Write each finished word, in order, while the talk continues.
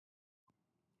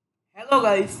Hello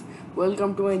guys,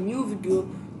 welcome to my new video.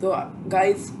 তো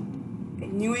guys,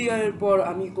 new ইয়ারের পর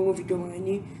আমি কোনো ভিডিও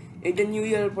বানাইনি। এটা নিউ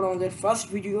ইয়ারের পর আমাদের ফার্স্ট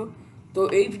ভিডিও। তো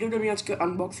এই ভিডিওটা আমি আজকে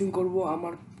আনবক্সিং করব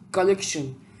আমার কালেকশন,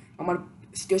 আমার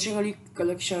স্টেশনারি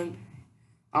কালেকশন,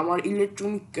 আমার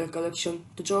ইলেকট্রনিক কালেকশন।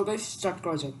 তো চলো গাইস স্টার্ট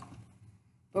করা যাক।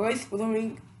 তো গাইস প্রথমেই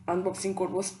আনবক্সিং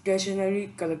করব স্টেশনারি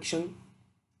কালেকশন।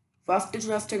 ফার্স্টে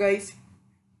চলে আসছে গাইস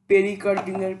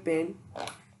পেরিকার্ডিংয়ের পেন।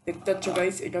 দেখতে পাচ্ছ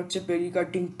গাইস, এটা হচ্ছে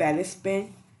পেরিকার্ডিং প্যালেস পেন।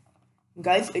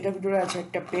 গাইস এটার ভিতরে আছে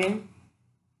একটা পেন,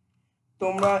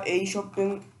 তোমরা এই সব পেন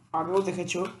আগেও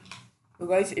দেখেছো। তো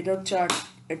গাইস এটা হচ্ছে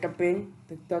একটা পেন,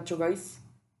 দেখতে পাচ্ছ গাইস,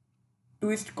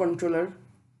 টুইস্ট কন্ট্রোলার।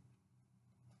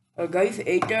 আর গাইস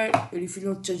এইটার রিফিল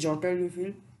হচ্ছে জটার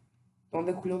রিফিল।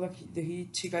 তোমাদের খুলে দেখিয়ে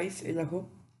দিচ্ছি গাইস, এই দেখো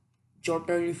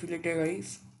জটার রিফিল এটা গাইস,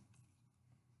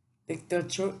 দেখতে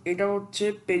পাচ্ছ। এটা হচ্ছে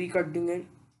পেরিকার্ডিংয়ের।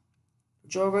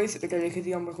 চলো গাইস এটা রেখে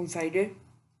দিই আমরা এখন সাইডে।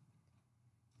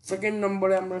 সেকেন্ড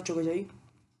নম্বরে আমরা চলে যাই।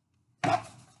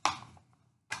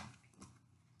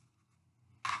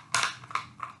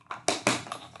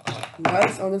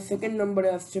 গাইস আমাদের সেকেন্ড নম্বরে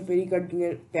আসছে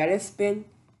পেরিকার্ডিংয়ের Paris pen,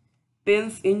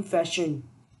 pens in fashion.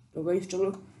 তো গাইস চলো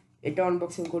এটা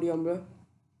আনবক্সিং করি আমরা।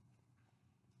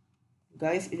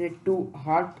 গাইস এটা একটু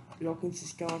হার্ড লকিং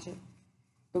সিস্টেম আছে।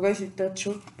 তো গাইস দেখতে পাচ্ছ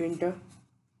পেনটা,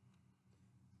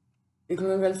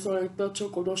 এখানে গাইস তোমরা দেখতে পাচ্ছ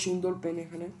কত সুন্দর পেন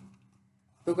এখানে।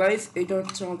 তো গাইস এটা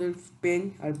হচ্ছে আমাদের পেন,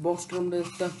 আর বক্সটা তোমরা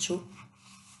দেখতে পাচ্ছ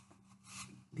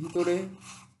ভিতরে।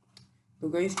 তো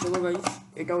গাইস চলো গাইস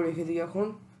এটাও রেখে দিই এখন,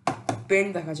 পেন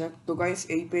দেখা যাক। তো গাইস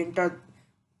এই পেনটার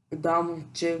দাম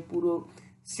হচ্ছে পুরো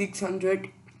 600,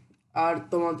 আর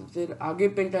তোমাদের আগে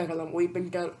পেনটা দেখালাম ওই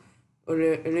পেনটার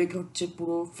রেট হচ্ছে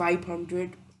পুরো 500।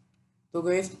 তো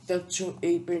গাইস দেখছ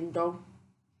এই পেনটাও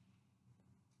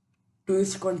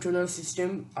টুইস্ট কন্ট্রোলার সিস্টেম।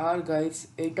 আর গাইস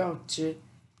এইটা হচ্ছে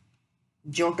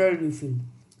জটার রিফিল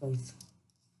গাইস।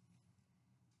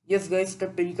 ইয়েস গাইস এটা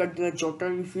পেরিকার্ডিংয়ের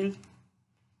জটার রিফিল।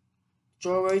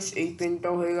 চলো গাইস এই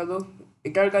পেনটাও হয়ে গেল।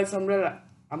 এটার গাইস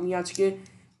আমি আজকে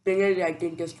পেনের রাইটিং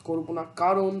টেস্ট করবো না,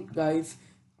 কারণ গাইস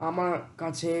আমার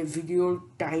কাছে ভিডিওর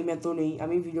টাইম এত নেই।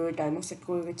 আমি ভিডিওর টাইমও সেট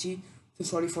করে গেছি, তো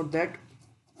সরি ফর দ্যাট।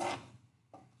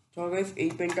 চলো গাইস এই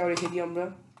পেনটাও রেখে দিই আমরা।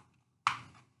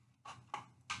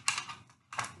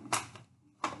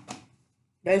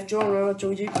 গাইস চলো আমরা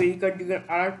চলে যাই পেরিকার্ডিংয়ের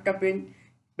আর একটা পেন,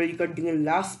 পেরিকার্ডিংয়ের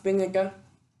লাস্ট পেন এটা।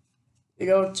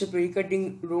 এটা হচ্ছে পেরিকার্ডিং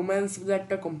রোম্যান্স বলে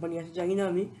একটা কোম্পানি আছে, জানি না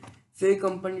আমি, সেই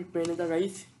কোম্পানির পেন এটা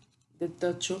গাইস, দেখতে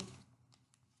পাচ্ছ।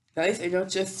 গাইস এটা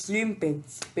হচ্ছে slim pen,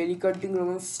 পেরিকার্ডিং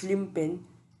romance slim pen.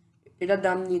 এটার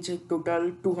দাম নিয়েছে টোটাল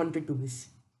 200 রুপিস।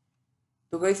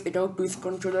 তো গাইস এটাও টুইস্ট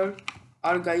কন্ট্রোলার।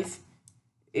 আর গাইস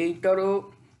এইটারও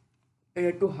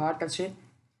একটু হার্ড আছে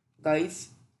গাইস,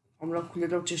 আমরা খুলে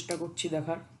দেওয়ার চেষ্টা করছি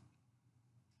দেখার।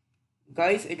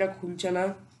 গাইস এটা খুলছে না।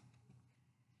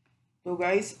 তো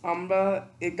গাইস আমরা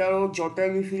এটারও জটার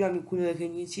রিফিল আমি খুলে রেখে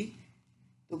নিয়েছি।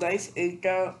 তো গাইস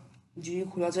এইটা যদি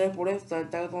খোলা যায় পরে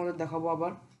তাহলে তোমাদের দেখাবো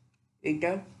আবার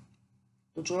এইটা।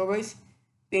 তো চলো গাইস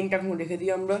পেনটা এখন রেখে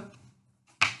দিই আমরা।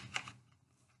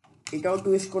 এটাও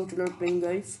twist controller pen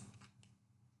guys.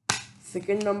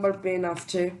 Second number pen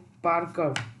আসছে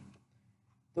পার্কার।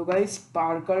 তো গাইস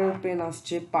পার্কারের পেন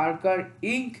আসছে পার্কার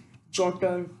ইঙ্ক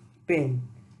জটার পেন।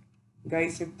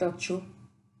 গাইস দেখতে পাচ্ছ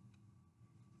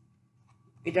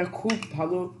এটা খুব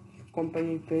ভালো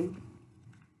কোম্পানির পেন।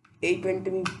 এই পেনটা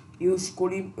আমি ইউজ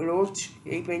করি রোজ,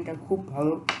 এই পেনটা খুব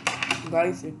ভালো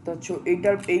গাইস দেখতে পাচ্ছ।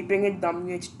 এই পেনের দাম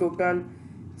নিয়েছে টোটাল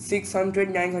 600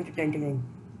 999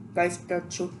 গাইস দেখতে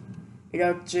পাচ্ছ। এটা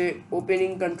হচ্ছে ওপেনিং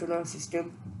কন্ট্রোলার সিস্টেম,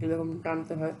 এরকম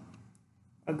টানতে হয়।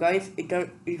 আর গাইস এটার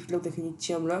রিফিলও দেখে নিচ্ছি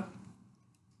আমরা।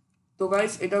 তো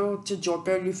গাইস এটা হচ্ছে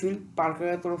জটার রিফিল,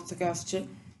 পার্কারের তরফ থেকে আসছে।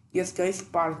 Yes guys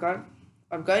Parker.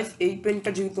 আর গাইস এই পেনটা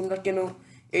যদি তোমরা কেনো,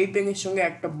 এই পেনের সঙ্গে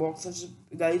একটা বক্স আছে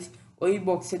গাইস, ওই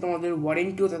বক্সে তোমাদের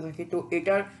ওয়ারেন্টিও থাকে। তো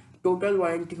এটার টোটাল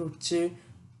ওয়ারেন্টি হচ্ছে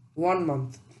 1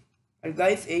 মান্থ। আর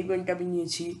গাইস এই পেনটা আমি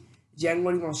নিয়েছি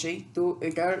জানুয়ারি মাসেই, তো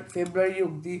এটার ফেব্রুয়ারি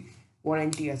অবধি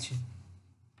ওয়ারেন্টি আছে।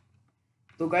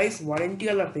 তো গাইস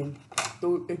ওয়ারেন্টিওয়ালা পেন তো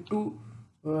একটু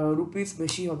রুপিস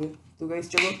বেশি হবে। তো গাইস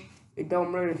চলো এটাও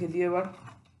আমরা রেখে দিই এবার।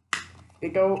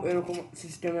 এটাও এরকম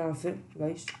সিস্টেমে আছে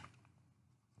গাইস।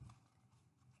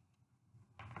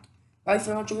 গাইস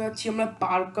আমরা চলে যাচ্ছি আমরা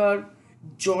Parker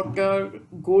জটার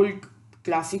gold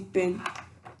classic pen.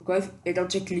 Guys এটা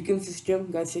হচ্ছে ক্লিকিং সিস্টেম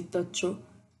গাইস, দেখতে পাচ্ছ।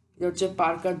 এটা হচ্ছে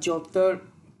পার্কার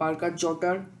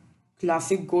জটার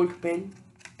ক্লাসিক গোল্ড পেন।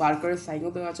 পার্কারের সাইনও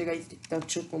দেওয়া আছে গাইস, দেখতে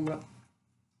পাচ্ছ তোমরা।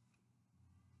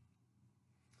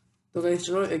 তো গাইস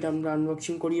চলো এটা আমরা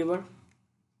আনবক্সিং করি এবার।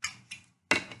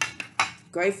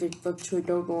 গাইস দেখতে পাচ্ছ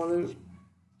এটাও তোমাদের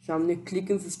সামনে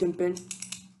ক্লিকিং সিস্টেম পেন।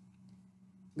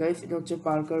 গাইস এটা হচ্ছে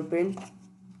পার্কার পেন।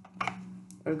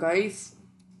 আর গাইস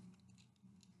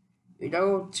এটাও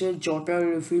হচ্ছে জটার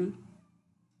রিফিল।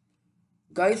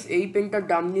 গাইস এই পেনটার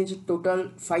দাম নিয়েছে টোটাল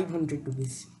 500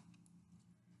 রুপিস।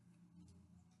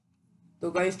 তো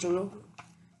গাইস চলো,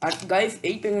 আর গাইস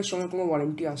এই পেনের সঙ্গে কোনো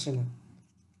ওয়ারেন্টি আসে না,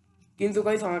 কিন্তু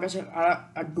গাইস আমার কাছে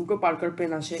আর দুটো পার্কার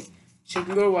পেন আছে,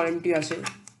 সেগুলোর ওয়ারেন্টি আছে।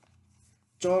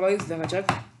 চলো গাইস দেখা যাক।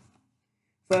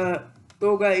 তো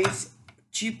গাইস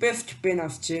চিপেস্ট পেন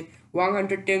আসছে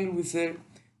 110 রুপিসের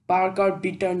পার্কার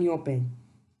ব্রিটানিও পেন।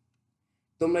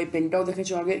 তোমরা এই পেনটাও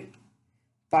দেখেছো আগে,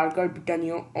 পার্কার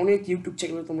ব্রিটানিও অনেক ইউটিউব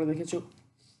চ্যানেলে তোমরা দেখেছো।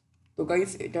 তো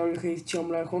গাইস এটাও রেখে দিচ্ছি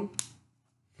আমরা এখন।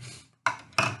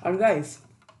 আর গাইস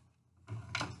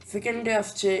সেকেন্ডে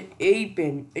আসছে এই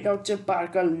পেন, এটা হচ্ছে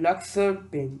পার্কার লাক্সার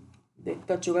পেন। দেখতে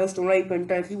পাচ্ছ গাইস তোমরা এই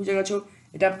পেনটা কি বুঝে গেছো,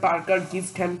 এটা পার্কার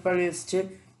গিফট হ্যাম্পারে এসছে।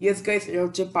 ইয়েস গাইস এটা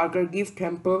হচ্ছে পার্কার গিফট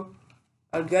হ্যাম্পার।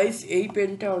 আর গাইস এই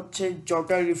পেনটা হচ্ছে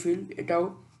জটার রিফিল। এটাও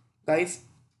গাইস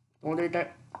তোমাদের এটা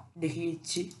দেখিয়ে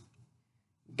দিচ্ছি,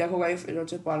 দেখো গাইস এটা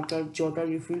হচ্ছে পার্কার জটার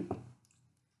রিফিল।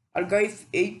 আর গাইস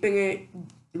এই পেনে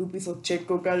রুপিস হচ্ছে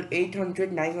টোটাল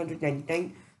 800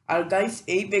 আর গাইস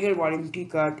এই পেনের ওয়ারেন্টি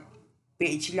কার্ড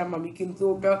পেয়েছিলাম আমি, কিন্তু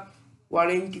ওটা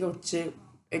ওয়ারেন্টি হচ্ছে,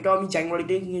 এটাও আমি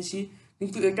জানুয়ারিতেই কিনেছি,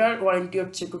 কিন্তু এটার ওয়ারেন্টি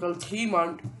হচ্ছে টোটাল 3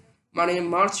 মান্থ, মানে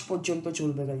মার্চ পর্যন্ত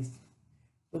চলবে গাইস।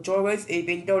 তো চলো গাইস এই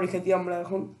পেনটাও রেখে দিই আমরা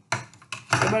এখন।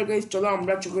 এবার গাইস চলো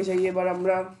আমরা চোখে যাই, এবার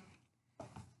আমরা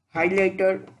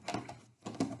হাইলাইটার।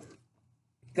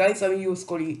 গাইস আমি ইউজ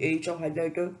করি এই সব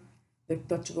হাইলাইটার, দেখতে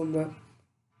পাচ্ছ তোমরা,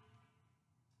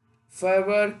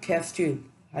 ফাইবার ক্যাস্টিল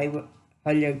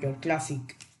হাইলাইটার ক্লাসিক।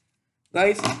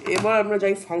 গাইস এবার আমরা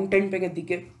যাই ফাউন্টেন পেনের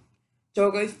দিকে। চলো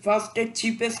গাইস ফার্স্টে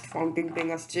চিপেস্ট ফাউন্টেন পেন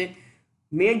আসছে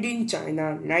made in China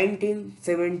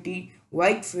 1970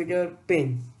 white feeder pen.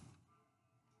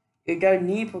 এটার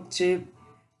নিপ হচ্ছে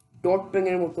ডট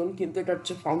পেনের মতন, কিন্তু এটা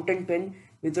হচ্ছে ফাউন্টেন পেন,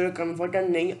 ভিতরে কনভার্টার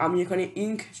নেই। আমি এখানে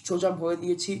ইঙ্ক সোজা ভরে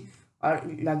দিয়েছি আর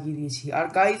লাগিয়ে দিয়েছি। আর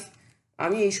গাইস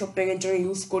আমি এইসব পেনের জন্য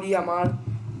ইউজ করি আমার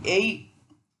এই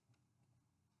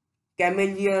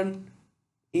ক্যামেলিয়ান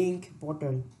ইঙ্ক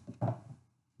বটল।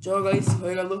 চলো গাইস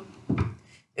হয়ে গেল।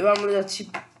 এবার আমরা যাচ্ছি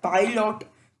pilot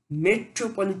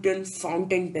metropolitan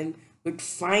fountain pen with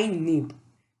fine নিব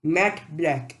ম্যাট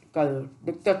ব্ল্যাক কালার।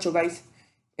 দেখতে পাচ্ছ গাইস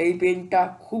এই পেনটা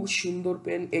খুব সুন্দর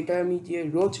পেন, এটা আমি যে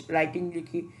রোজ রাইটিং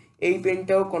লিখি এই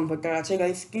পেনটাও কনভার্টার আছে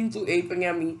গাইস, কিন্তু এই পেনে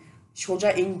আমি সোজা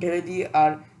ইঙ্ক ঢেলে দিই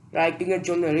আর রাইটিংয়ের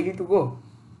জন্য রেডি টু গো।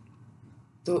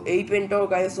 তো এই পেনটাও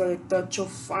গাইস দেখতে পাচ্ছ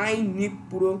ফাইন নিব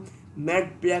পুরো ম্যাট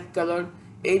ব্ল্যাক কালার।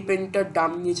 এই পেনটার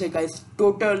দাম নিয়েছে গাইস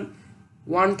টোটাল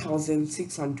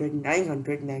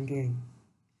 1699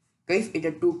 গাইস, এটা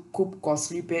একটু খুব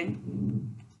কস্টলি পেন।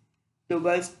 তো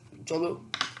গাইস চলো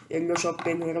এগুলো সব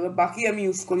পেন হয়ে গেল। বাকি আমি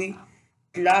ইউজ করি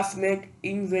ক্লাসমেট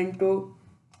ইনভেন্টো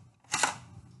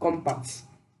কম্পাস।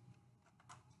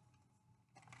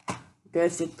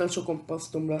 গাইস দেখতে পাচ্ছ কম্পাস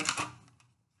তোমরা,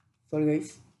 সরি গাইস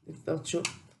দেখতে পাচ্ছ।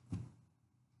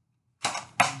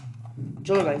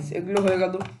 চলো গাইস এগুলো হয়ে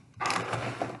গেল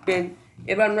পেন।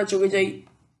 এবার আমরা চলে যাই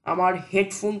আমার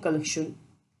হেডফোন কালেকশন।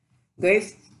 গাইস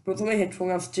প্রথমে হেডফোন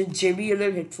আসছে JBL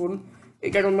এর হেডফোন।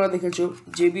 এটা তোমরা দেখেছো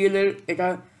JBL এর, এটা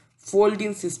folding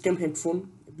system headphone,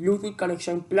 Bluetooth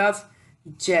connection plus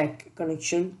Jack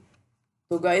connection.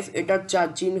 তো গাইস এটার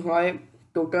চার্জিং হয়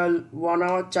টোটাল 1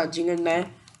 আওয়ার চার্জিংয়ের নেয়,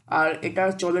 আর এটা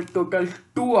চলে টোটাল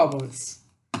 2 আওয়ার্স।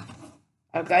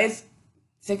 আর গাইস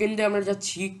সেকেন্ডে আমরা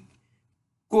যাচ্ছি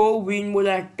কোউইন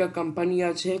বলে একটা কোম্পানি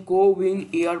আছে, কোউইন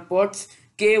এয়ারপডস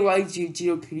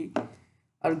KY003।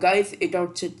 আর গাইস এটা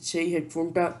হচ্ছে সেই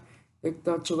হেডফোনটা, দেখতে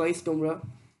পাচ্ছ গাইস তোমরা।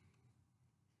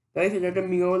 গাইস এটা একটা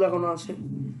মিরর লাগানো আছে।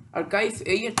 আর গাইস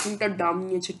এই হেডফোনটার দাম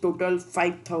নিয়েছে টোটাল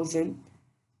 5000,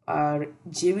 আর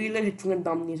JBL এর হেডফোনের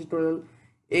দাম নিয়েছে টোটাল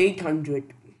 800।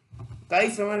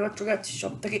 গাইস আমার এবার চলে যাচ্ছে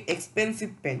সব থেকে এক্সপেন্সিভ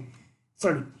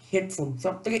হেডফোন,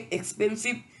 সব থেকে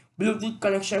expensive Bluetooth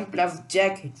connection plus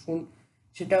Jack headphone,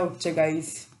 সেটা হচ্ছে গাইস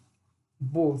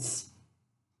বোস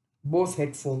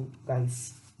হেডফোন।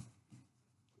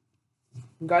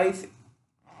 গাইস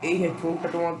এই হেডফোনটা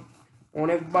তোমার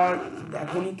অনেকবার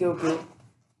দেখোনি কেউ,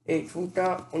 এই ফোনটা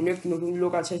অনেক নতুন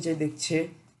লোক আছে যে দেখছে।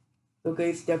 তো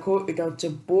গাইস দেখো এটা হচ্ছে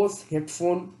বোস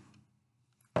হেডফোন।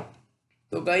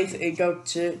 তো গাইস এইটা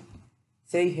হচ্ছে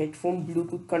সেই headphone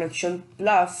Bluetooth connection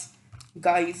plus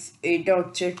guys এইটা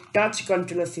হচ্ছে টাচ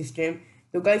কন্ট্রোলার সিস্টেম।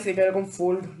 তো গাইস এটা এরকম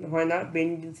ফোল্ড হয় না,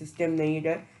 বেন্ডিং সিস্টেম নেই,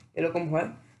 এটা এরকম হয়।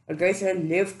 আর গাইস এর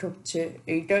লেফট হচ্ছে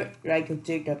এইটা, রাইট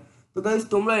হচ্ছে এইটা। তো গাইস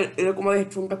তোমরা এরকমভাবে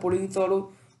হেডফোনটা পরে দিতে পারো।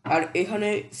 আর এখানে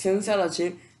সেন্সার আছে,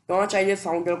 তোমরা চাইলে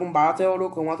সাউন্ড এরকম বাড়াতে পারো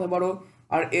কমাতে পারো,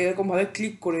 আর এরকমভাবে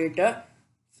ক্লিক করে এটা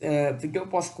ভিডিও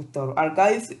পজ করতে পারো। আর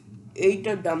গাইস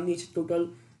এইটার দাম নিয়েছে টোটাল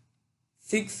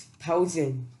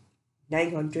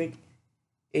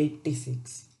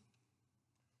 6986।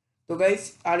 তো গাইস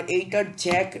আর এইটার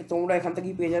জ্যাক তোমরা এখান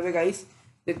থেকেই পেয়ে যাবে গাইস,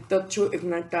 দেখতে পাচ্ছ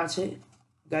এখানে একটা আছে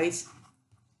গাইস,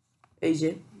 এই যে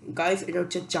গাইস এটা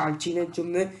হচ্ছে চার্জিংয়ের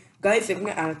জন্য। গাইস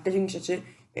এখানে আরেকটা জিনিস আছে,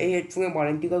 এই হেডফোনে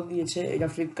ওয়ারেন্টি কার্ড দিয়েছে, এটা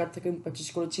ফ্লিপকার্ট থেকে আমি পারচেস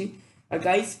করেছি। আর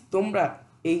গাইস তোমরা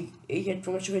এই এই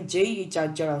হেডফোনের সঙ্গে যেই এই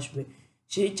চার্জার আসবে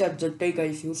সেই চার্জারটাই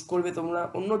গাইস ইউজ করবে, তোমরা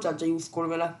অন্য চার্জার ইউজ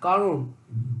করবে না, কারণ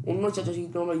অন্য চার্জার যদি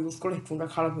তোমরা ইউজ করে হেডফোনটা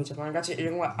খারাপ হয়েছে। আমার কাছে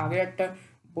এরকম আগে একটা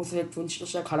বসে হেডফোন ছিল,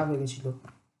 সেটা খারাপ হয়ে গেছিলো।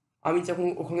 আমি যখন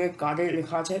ওখানে কার্ডে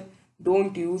লেখা আছে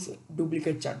don't use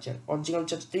duplicate charger, original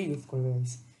চার্জারটাই use করবে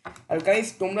গাইস। আর গাইস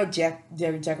তোমরা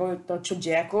জ্যাকও একটা হচ্ছে,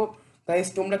 জ্যাকও গাইস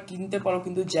তোমরা কিনতে পারো,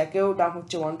 কিন্তু জ্যাকেও দাম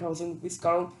হচ্ছে 1000 রুপিস,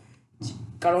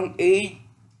 কারণ এই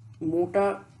মোটা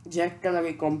জ্যাকটা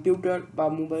লাগে কম্পিউটার বা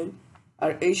মোবাইল,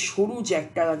 আর এই সরু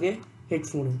জ্যাকটা লাগে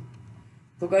হেডফোনে।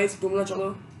 তো গাইস তোমরা চলো,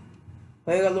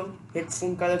 হয়ে গেল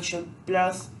হেডফোন কালেকশন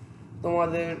প্লাস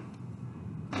তোমাদের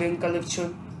পেন কালেকশন।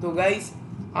 তো গাইস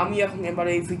আমি এখন এবার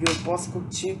এই ভিডিও পজ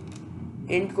করছি,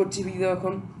 এন্ড করছি ভিডিও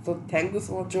এখন। তো thank you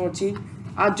so much for watching.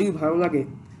 আর যদি ভালো লাগে,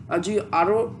 আর যদি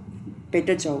আরও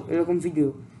পেতে চাও এরকম ভিডিও,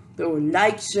 তো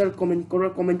লাইক শেয়ার কমেন্ট করো,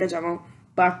 কমেন্টে জানাও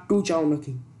পার্ট 2 চাও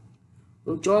নাকি।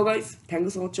 তো চলো guys, thank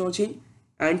you so much for watching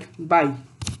and by.